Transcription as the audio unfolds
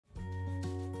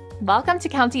Welcome to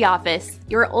County Office,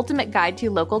 your ultimate guide to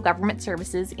local government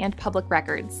services and public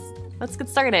records. Let's get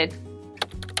started.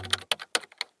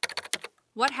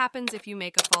 What happens if you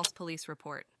make a false police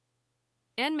report?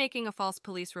 Making a false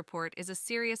police report is a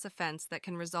serious offense that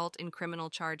can result in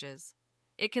criminal charges.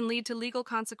 It can lead to legal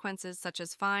consequences such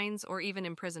as fines or even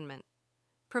imprisonment.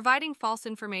 Providing false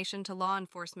information to law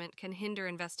enforcement can hinder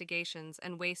investigations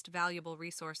and waste valuable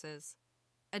resources.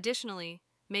 Additionally,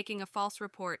 making a false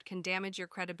report can damage your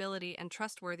credibility and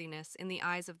trustworthiness in the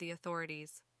eyes of the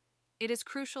authorities. It is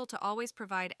crucial to always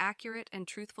provide accurate and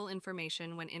truthful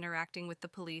information when interacting with the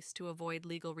police to avoid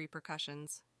legal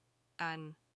repercussions.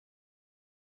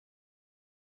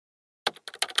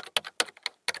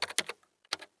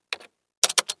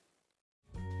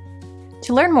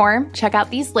 To learn more, check out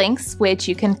these links, which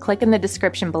you can click in the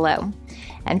description below.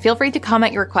 And feel free to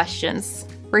comment your questions.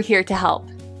 We're here to help.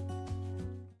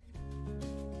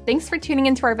 Thanks for tuning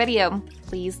into our video.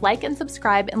 Please like and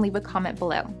subscribe and leave a comment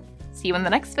below. See you in the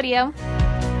next video.